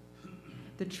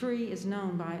 The tree is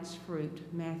known by its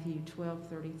fruit, Matthew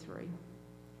 12:33.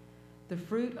 The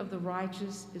fruit of the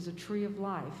righteous is a tree of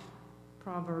life,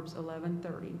 Proverbs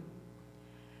 11:30.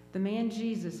 The man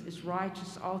Jesus is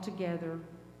righteous altogether,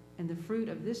 and the fruit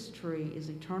of this tree is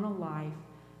eternal life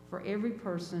for every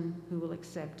person who will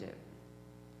accept it.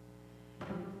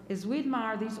 As we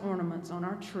admire these ornaments on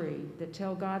our tree that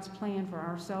tell God's plan for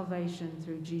our salvation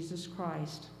through Jesus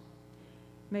Christ,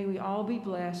 may we all be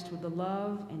blessed with the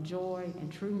love and joy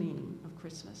and true meaning of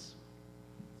Christmas.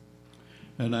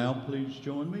 And now please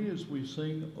join me as we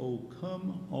sing, "O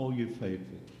Come All Ye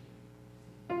Faithful."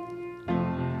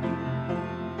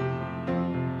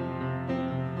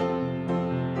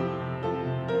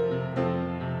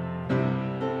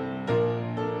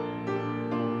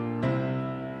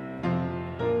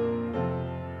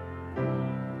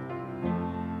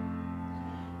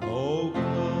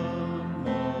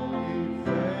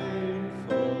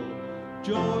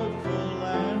 Joyful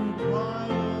and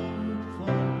triumphant,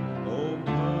 O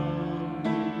come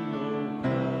ye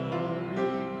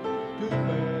to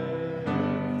Bethlehem.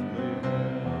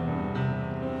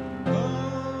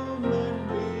 Come and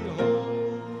behold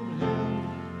him,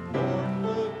 born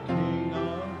the King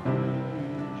of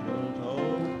angels. O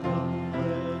come,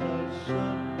 let us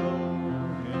adore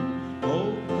him. O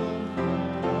come,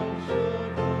 let us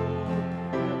adore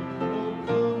him. O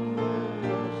come, let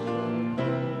us adore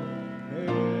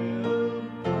him,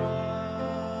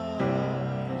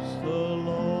 Christ the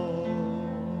Lord.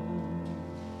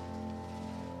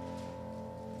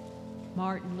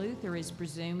 Martin Luther is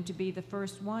presumed to be the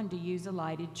first one to use a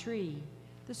lighted tree.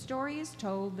 The story is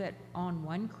told that on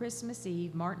one Christmas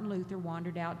Eve, Martin Luther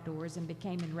wandered outdoors and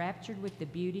became enraptured with the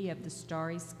beauty of the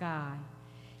starry sky.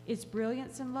 Its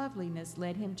brilliance and loveliness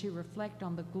led him to reflect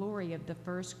on the glory of the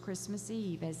first Christmas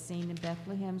Eve as seen in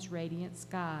Bethlehem's radiant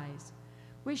skies.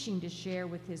 Wishing to share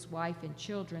with his wife and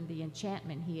children the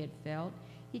enchantment he had felt,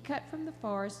 he cut from the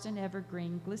forest an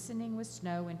evergreen glistening with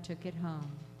snow and took it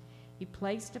home. He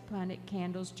placed upon it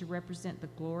candles to represent the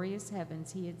glorious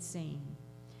heavens he had seen.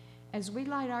 As we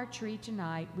light our tree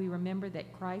tonight, we remember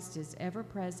that Christ is ever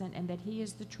present and that he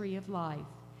is the tree of life.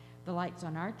 The lights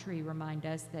on our tree remind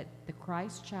us that the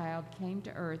Christ child came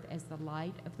to earth as the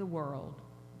light of the world.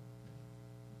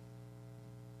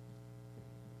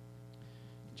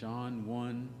 John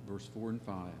 1, verse 4 and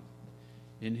 5.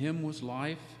 In him was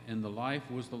life, and the life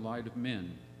was the light of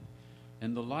men.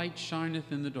 And the light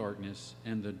shineth in the darkness,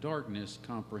 and the darkness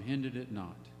comprehended it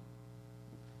not.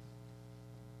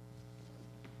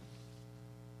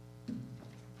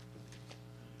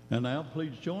 And now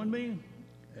please join me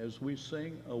as we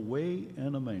sing "Away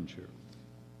in a Manger."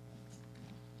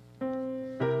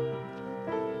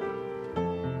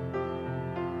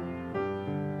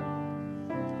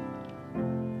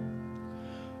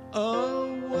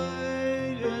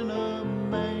 Away in a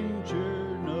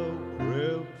manger, no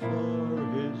crib for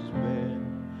his bed,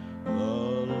 the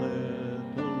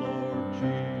little Lord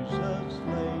Jesus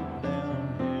laid down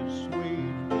his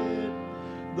sweet head.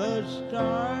 The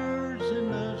stars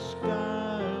in the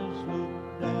skies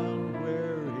looked down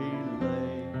where he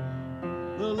lay,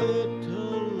 the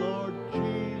little Lord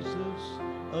Jesus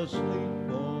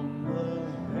asleep on the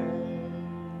hay.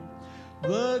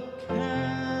 The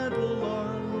cattle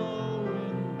are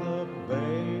lowing, the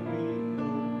baby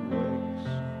awakes,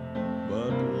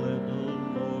 but little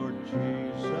Lord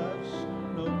Jesus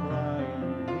no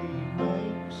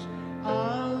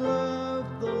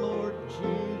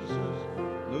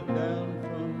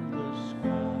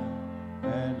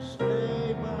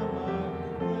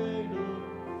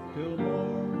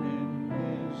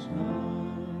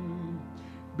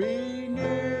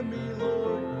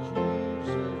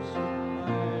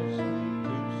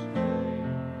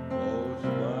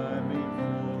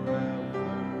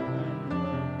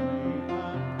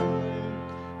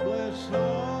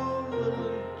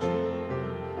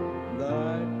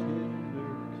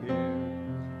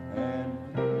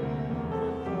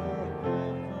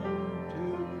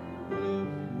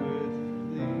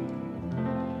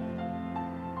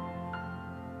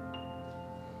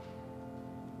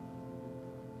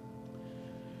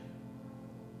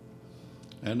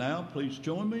And now, please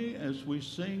join me as we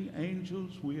sing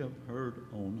Angels We Have Heard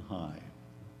on High.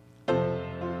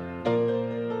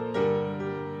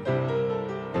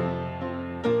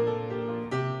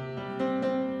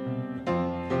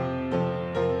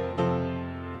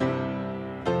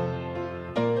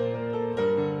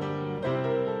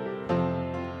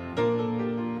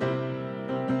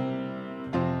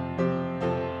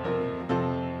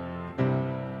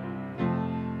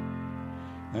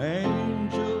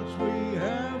 Angels we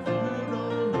have heard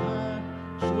on high,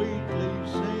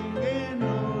 sweetly singing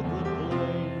o'er the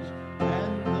plains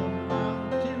and the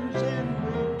mountains in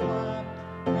reply,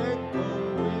 echo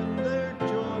in their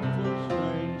joyful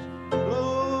strains.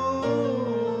 Gloria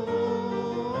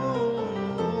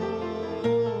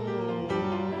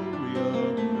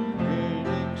in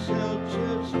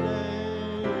excelsis Dei.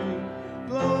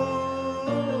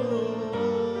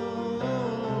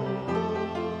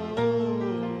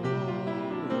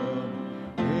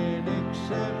 In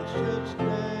excelsis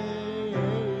Deo.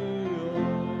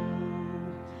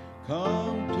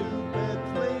 Come to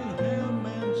Bethlehem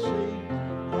and see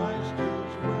Christ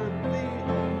whose birth the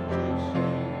angels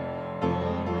sing.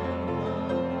 Come and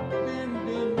love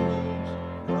bending knees,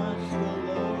 Christ the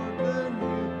Lord, the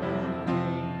newborn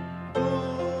King.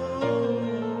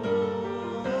 Gloria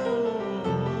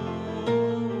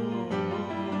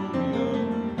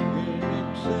in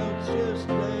excelsis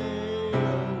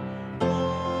Deo.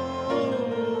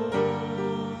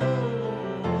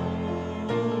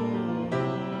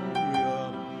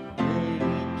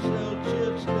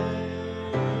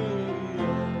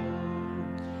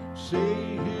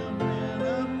 See him in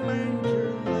a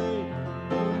manger laid,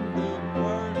 in the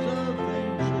choirs of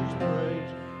angels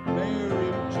praise.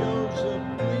 Mary,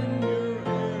 Joseph, in your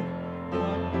air,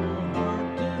 what your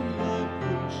heart and love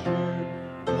could share.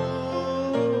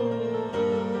 Gloria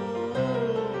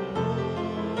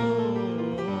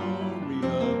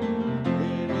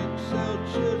in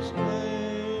excelsis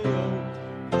Deo.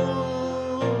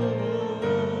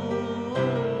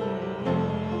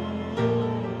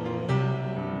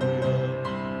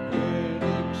 In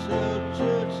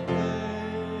excelsis Deo.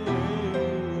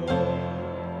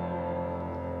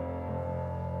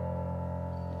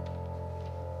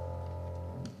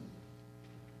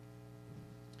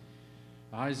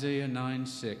 Isaiah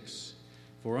 9:6.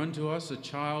 For unto us a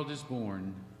child is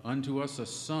born, unto us a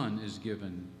son is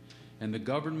given, and the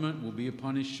government will be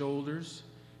upon his shoulders,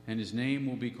 and his name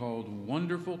will be called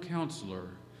Wonderful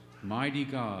Counselor, Mighty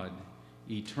God,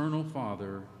 Eternal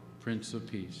Father, Prince of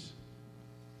Peace.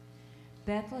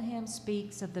 Bethlehem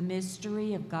speaks of the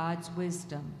mystery of God's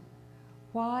wisdom.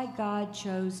 Why God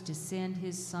chose to send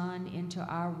his Son into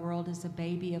our world as a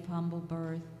baby of humble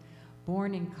birth,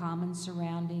 born in common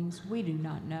surroundings, we do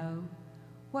not know.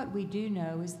 What we do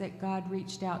know is that God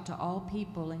reached out to all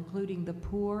people, including the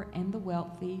poor and the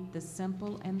wealthy, the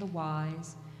simple and the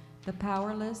wise, the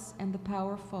powerless and the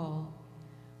powerful.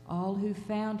 All who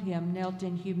found him knelt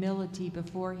in humility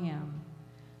before him.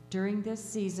 During this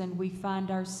season, we find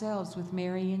ourselves with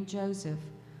Mary and Joseph,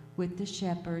 with the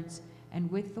shepherds, and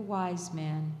with the wise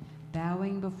men,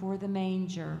 bowing before the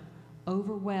manger,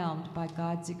 overwhelmed by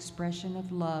God's expression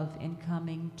of love in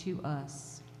coming to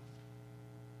us.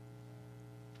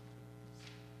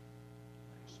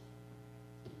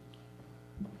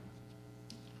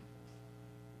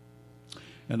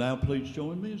 And now please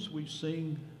join me as we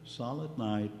sing Silent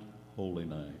Night, Holy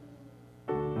Night.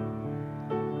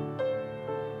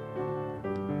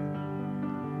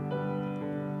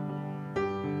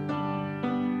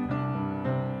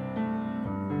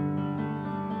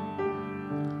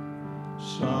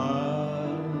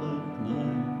 Silent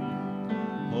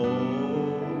night,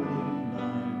 holy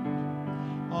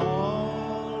night,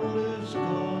 all is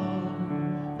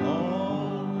gone,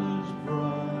 all is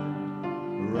bright,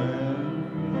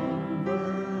 ran young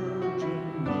virgin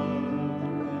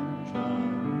mother and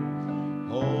child,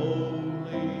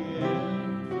 holy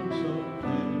infant so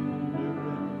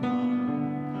tender and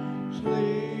mild,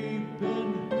 sleep in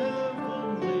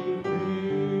heavenly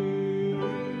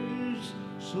peace,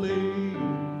 sleep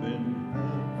in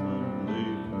heavenly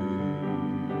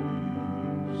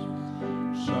peace.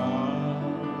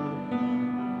 Silent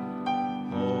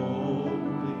night,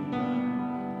 holy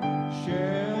night,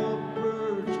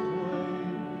 shepherds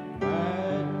quail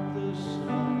at the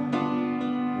sound,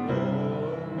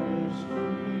 glorious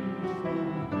streams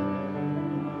from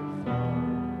heaven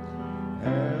afar,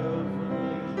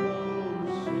 heavenly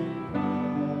hosts sing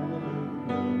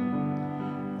hallelujah.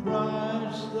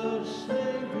 Christ the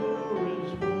Savior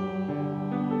is born.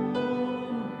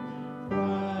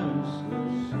 Christ the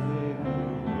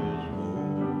Savior is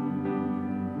born.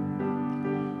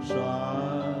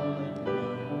 Silent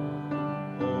night,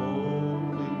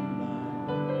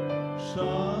 Son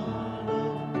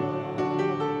of God,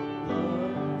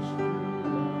 love's true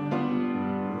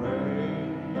love,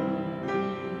 radiant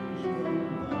beams from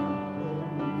thy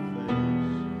holy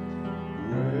face,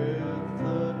 with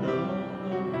the dawn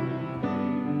of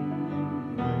redeeming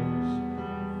grace.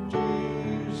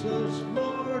 Jesus,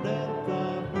 Lord, at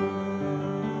thy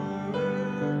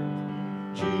birth,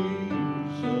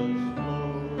 Jesus,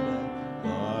 Lord, at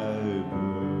thy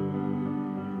birth.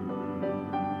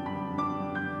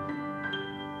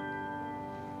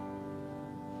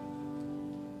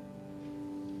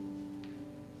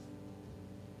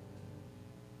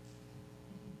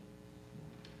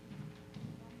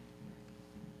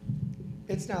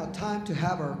 It's now time to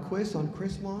have our quiz on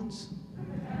Chrismons.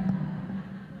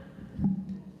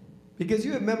 Because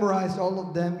you have memorized all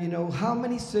of them, you know, how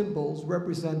many symbols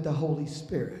represent the Holy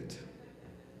Spirit?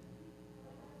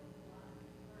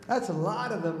 That's a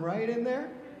lot of them right in there.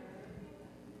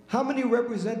 How many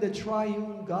represent the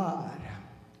triune God?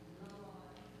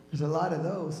 There's a lot of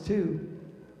those too.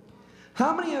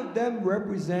 How many of them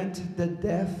represent the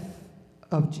death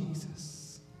of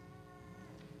Jesus?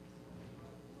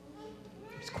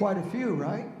 It's quite a few,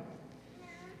 right?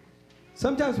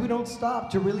 Sometimes we don't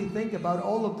stop to really think about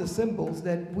all of the symbols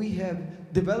that we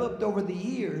have developed over the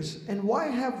years. And why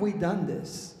have we done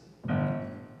this?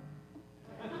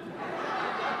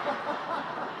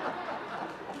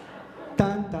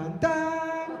 Dun, dun,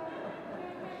 dun.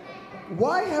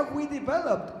 Why have we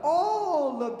developed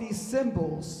all of these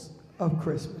symbols of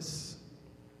Christmas?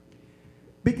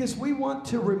 Because we want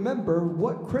to remember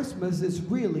what Christmas is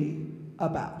really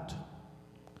about.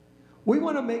 We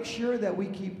want to make sure that we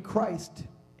keep Christ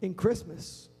in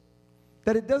Christmas.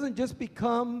 That it doesn't just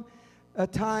become a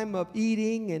time of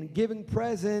eating and giving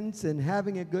presents and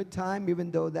having a good time,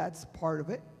 even though that's part of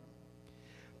it.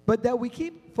 But that we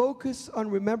keep focus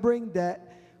on remembering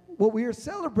that what we are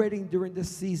celebrating during this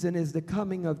season is the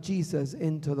coming of Jesus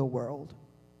into the world.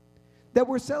 That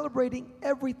we're celebrating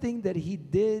everything that he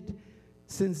did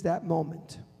since that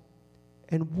moment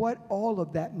and what all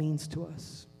of that means to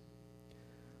us.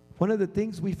 One of the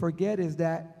things we forget is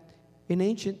that in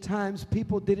ancient times,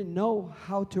 people didn't know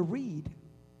how to read.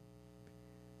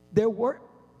 There weren't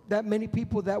that many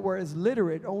people that were as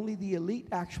literate. Only the elite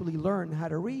actually learned how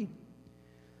to read.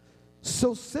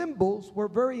 So symbols were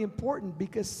very important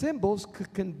because symbols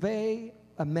could convey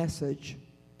a message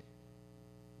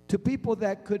to people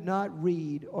that could not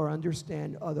read or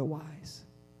understand otherwise.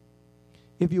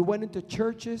 If you went into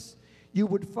churches, you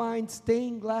would find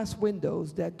stained glass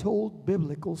windows that told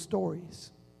biblical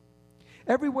stories.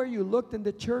 Everywhere you looked in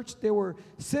the church, there were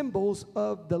symbols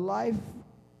of the life,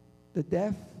 the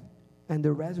death, and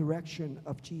the resurrection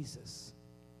of Jesus.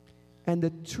 And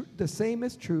the same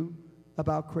is true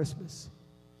about Christmas.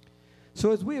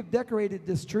 So as we have decorated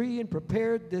this tree and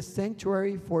prepared this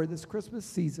sanctuary for this Christmas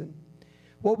season,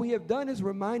 what we have done is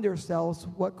remind ourselves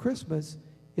what Christmas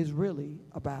is really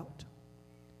about.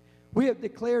 We have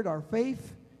declared our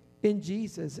faith in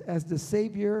Jesus as the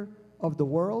Savior of the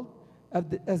world,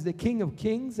 as the King of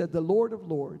Kings, as the Lord of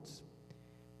Lords.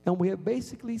 And we have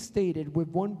basically stated with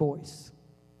one voice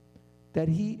that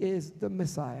he is the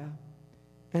Messiah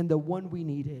and the one we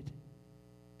needed.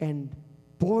 And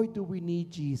boy, do we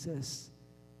need Jesus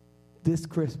this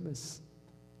Christmas,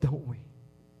 don't we?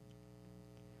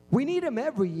 We need him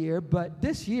every year, but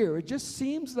this year it just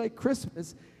seems like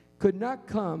Christmas could not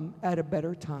come at a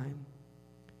better time,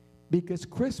 because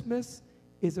Christmas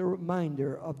is a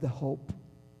reminder of the hope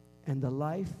and the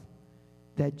life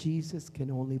that Jesus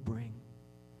can only bring.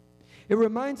 It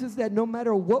reminds us that no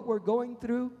matter what we're going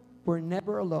through, we're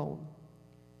never alone,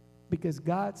 because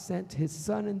God sent his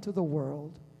Son into the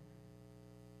world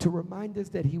to remind us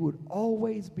that he would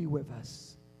always be with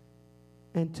us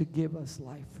and to give us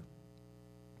life.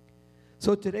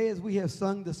 So today, as we have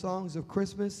sung the songs of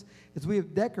Christmas, as we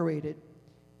have decorated,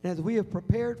 and as we have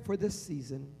prepared for this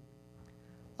season,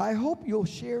 I hope you'll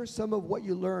share some of what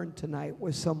you learned tonight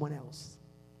with someone else.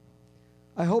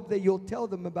 I hope that you'll tell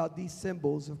them about these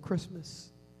symbols of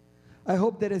Christmas. I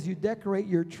hope that as you decorate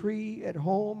your tree at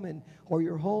home or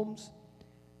your homes,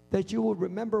 that you will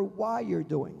remember why you're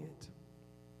doing it.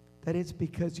 That it's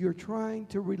because you're trying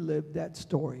to relive that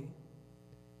story.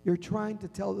 You're trying to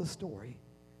tell the story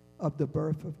of the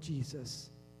birth of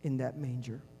Jesus in that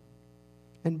manger.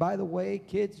 And by the way,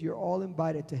 kids, you're all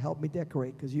invited to help me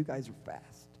decorate because you guys are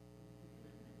fast.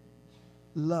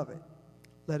 Love it.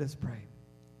 Let us pray.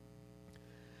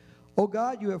 Oh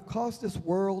God, you have caused this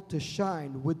world to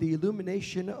shine with the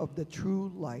illumination of the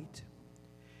true light.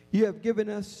 You have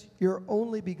given us your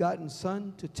only begotten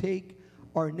Son to take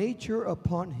our nature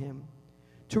upon him,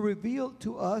 to reveal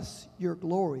to us your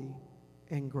glory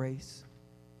and grace.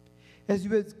 As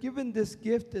you have given this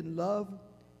gift in love,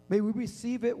 may we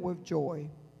receive it with joy.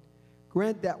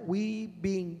 Grant that we,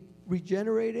 being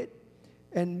regenerated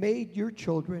and made your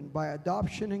children by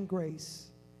adoption and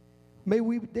grace, may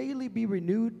we daily be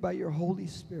renewed by your Holy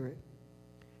Spirit.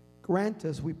 Grant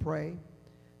us, we pray,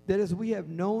 that as we have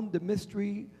known the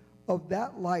mystery of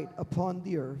that light upon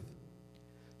the earth,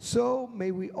 so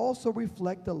may we also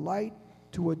reflect the light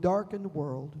to a darkened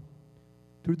world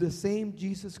through the same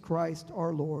Jesus Christ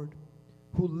our Lord,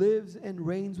 who lives and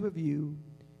reigns with you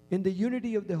in the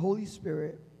unity of the Holy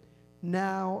Spirit,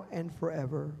 now and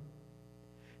forever.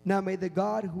 Now may the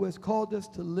God who has called us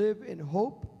to live in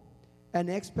hope and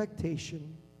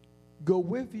expectation go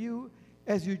with you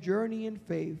as you journey in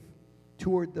faith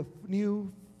toward the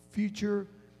new future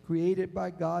created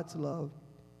by God's love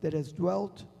that has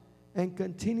dwelt and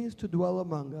continues to dwell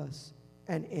among us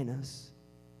and in us.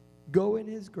 Go in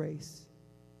his grace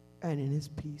and in his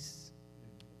peace.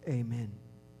 Amen.